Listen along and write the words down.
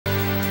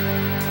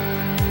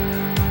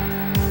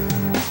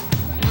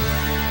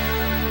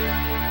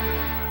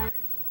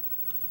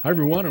Hi,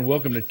 everyone, and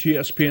welcome to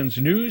TSPN's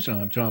News.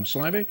 I'm Tom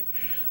Slivick.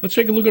 Let's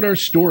take a look at our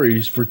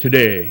stories for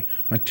today.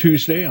 On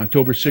Tuesday,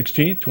 October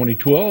 16,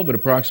 2012, at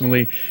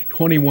approximately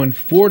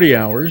 21:40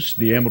 hours,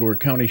 the Amador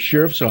County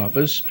Sheriff's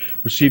Office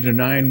received a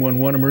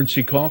 911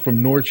 emergency call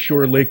from North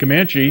Shore Lake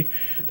Comanche.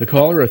 The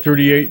caller, a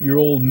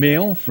 38-year-old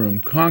male from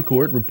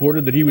Concord,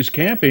 reported that he was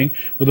camping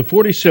with a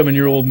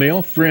 47-year-old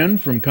male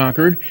friend from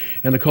Concord,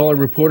 and the caller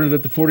reported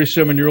that the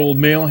 47-year-old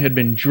male had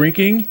been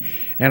drinking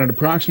and at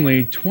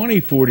approximately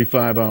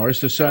 20:45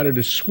 hours decided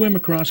to swim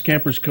across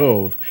Campers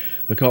Cove.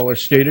 The caller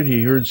stated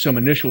he heard some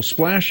initial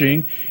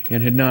splashing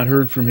and had not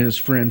heard from his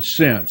friend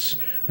since.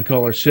 The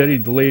caller said he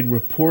delayed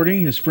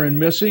reporting his friend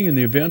missing in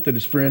the event that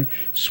his friend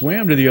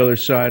swam to the other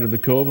side of the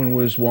cove and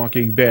was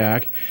walking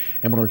back.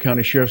 Amador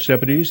County Sheriff's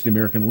deputies, the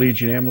American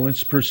Legion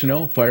ambulance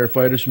personnel,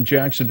 firefighters from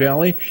Jackson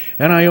Valley,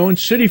 and Ione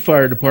City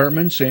Fire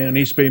Departments and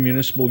East Bay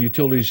Municipal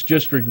Utilities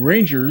District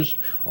Rangers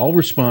all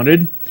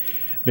responded.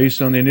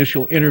 Based on the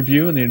initial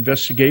interview and the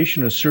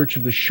investigation, a search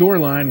of the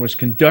shoreline was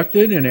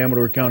conducted, and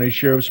Amador County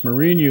Sheriff's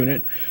Marine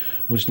Unit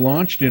was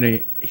launched and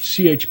a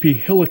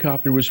CHP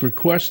helicopter was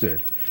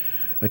requested.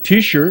 A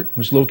T-shirt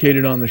was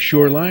located on the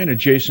shoreline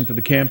adjacent to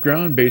the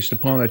campground based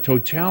upon the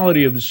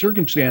totality of the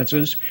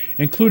circumstances,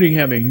 including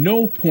having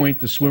no point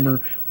the swimmer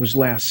was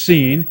last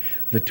seen,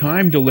 the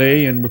time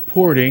delay in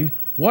reporting,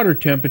 water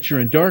temperature,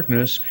 and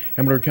darkness.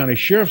 Amador County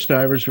Sheriff's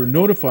divers were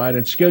notified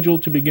and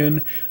scheduled to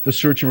begin the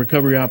search and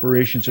recovery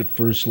operations at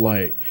first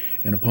light.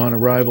 And upon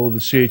arrival of the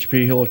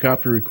CHP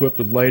helicopter equipped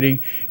with lighting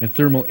and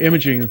thermal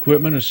imaging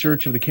equipment, a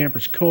search of the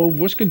Campers Cove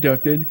was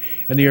conducted,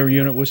 and the air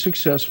unit was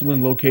successful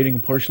in locating a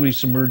partially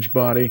submerged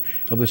body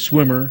of the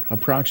swimmer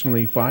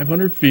approximately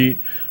 500 feet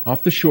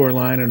off the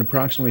shoreline and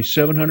approximately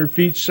 700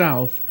 feet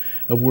south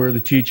of where the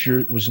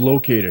T-shirt was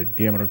located.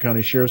 The Amador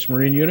County Sheriff's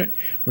Marine Unit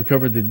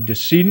recovered the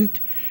decedent.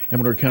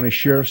 Amador County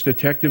Sheriff's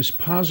detectives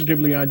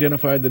positively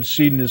identified the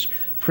decedent as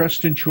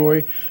Preston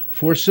Troy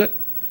Forsett,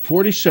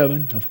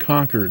 47, of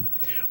Concord.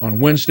 On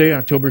Wednesday,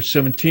 October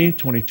 17,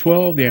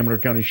 2012, the Amador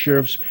County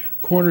Sheriff's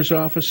Coroner's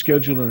Office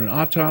scheduled an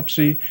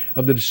autopsy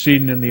of the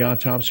decedent, and the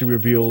autopsy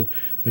revealed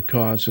the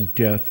cause of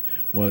death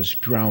was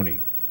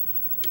drowning.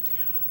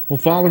 Well,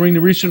 following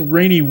the recent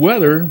rainy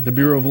weather, the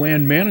Bureau of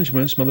Land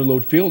Management's Mother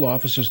Lode Field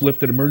Office has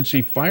lifted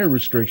emergency fire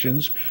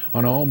restrictions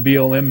on all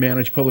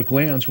BLM-managed public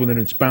lands within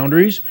its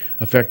boundaries,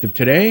 effective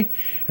today.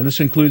 And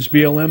this includes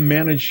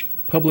BLM-managed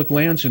public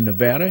lands in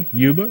Nevada,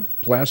 Yuba,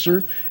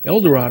 Placer,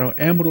 El Dorado,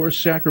 Amador,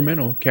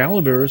 Sacramento,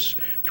 Calaveras,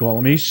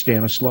 Tuolumne,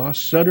 Stanislaus,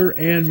 Sutter,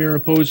 and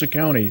Mariposa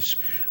counties.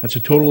 That's a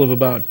total of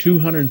about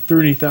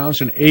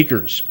 230,000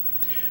 acres.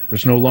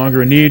 There's no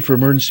longer a need for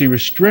emergency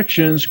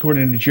restrictions,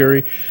 according to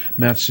Jerry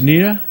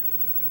Martinez,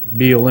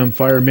 BLM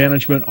Fire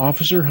Management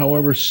Officer.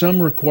 However,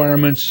 some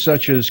requirements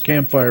such as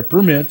campfire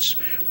permits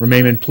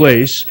remain in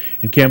place,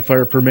 and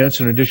campfire permits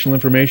and additional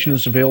information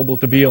is available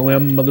at the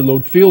BLM Mother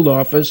Lode Field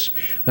Office.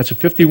 That's at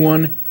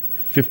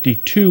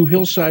 5152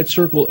 Hillsdale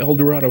Circle,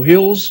 Dorado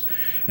Hills.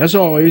 As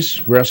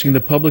always, we're asking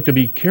the public to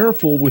be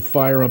careful with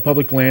fire on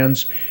public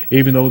lands,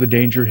 even though the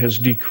danger has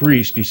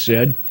decreased, he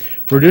said.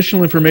 For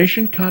additional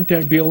information,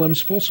 contact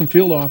BLM's Folsom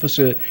Field Office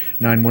at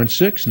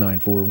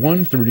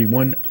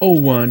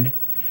 916-941-3101.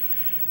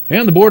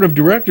 And the Board of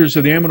Directors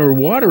of the Amador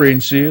Water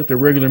Agency at their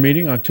regular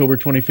meeting October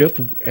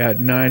 25th at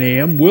 9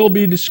 a.m. will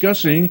be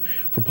discussing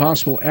for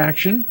possible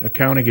action,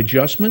 accounting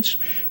adjustments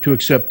to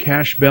accept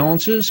cash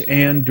balances,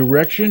 and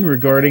direction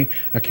regarding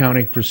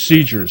accounting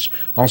procedures.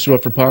 Also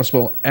up for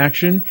possible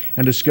action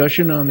and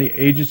discussion on the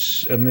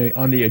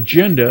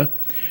agenda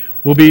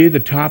will be the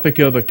topic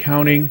of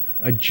accounting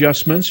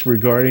adjustments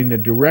regarding the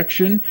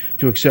direction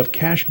to accept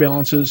cash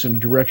balances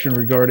and direction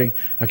regarding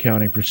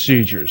accounting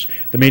procedures.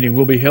 The meeting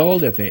will be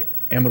held at the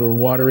Amador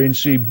Water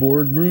Agency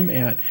Boardroom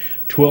at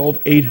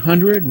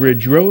 12800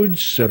 Ridge Road,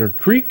 Sutter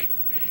Creek.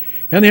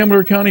 And the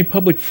Amador County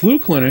Public Flu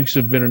Clinics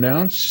have been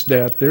announced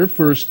that their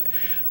first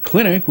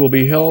clinic will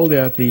be held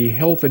at the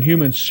Health and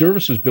Human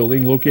Services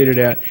Building located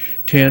at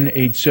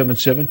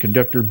 10877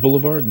 Conductor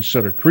Boulevard in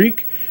Sutter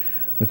Creek.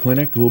 The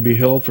clinic will be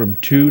held from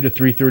 2 to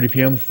 3:30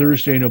 p.m.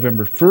 Thursday,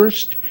 November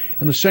 1st,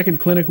 and the second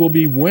clinic will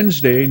be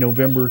Wednesday,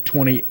 November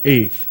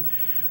 28th.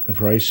 The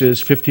price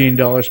is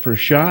 $15 per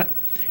shot.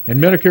 And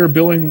Medicare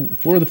billing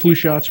for the flu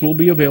shots will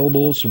be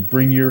available, so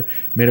bring your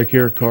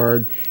Medicare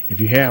card if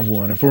you have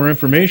one. And for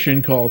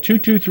information, call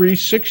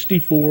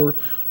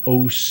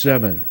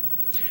 223-6407.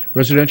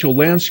 Residential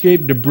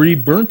landscape debris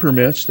burn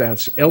permits,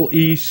 that's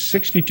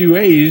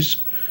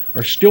LE62As,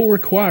 are still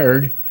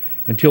required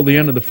until the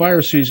end of the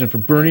fire season for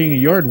burning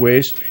and yard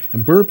waste,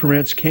 and burn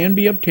permits can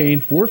be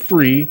obtained for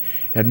free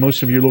at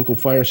most of your local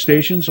fire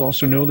stations.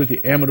 Also know that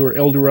the Amador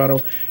El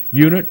Dorado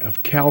unit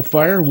of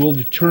Campfire will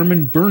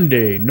determine burn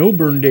day, no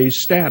burn day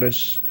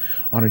status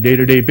on a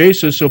day-to-day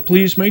basis, so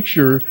please make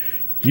sure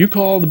you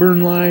call the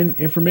burn line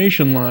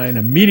information line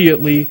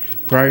immediately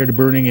prior to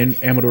burning in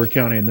Amador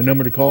County. And the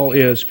number to call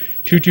is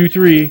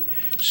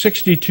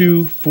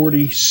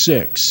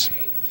 223-6246.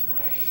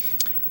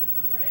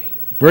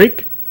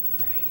 Break?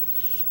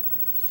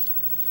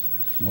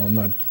 Well, I'm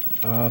not.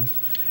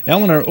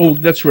 Eleanor, oh,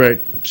 that's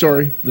right.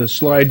 Sorry, the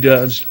slide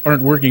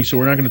aren't working, so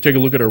we're not going to take a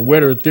look at our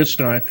weather at this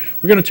time.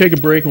 We're going to take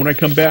a break, and when I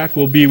come back,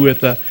 we'll be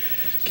with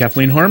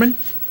Kathleen Harmon,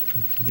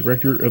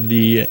 director of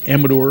the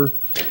Amador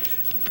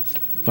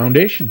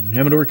Foundation,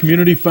 Amador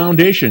Community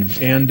Foundation.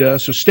 And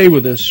so stay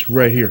with us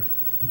right here.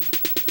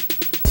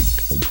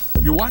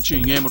 You're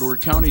watching Amador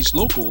County's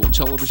local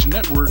television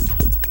network,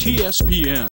 TSPN.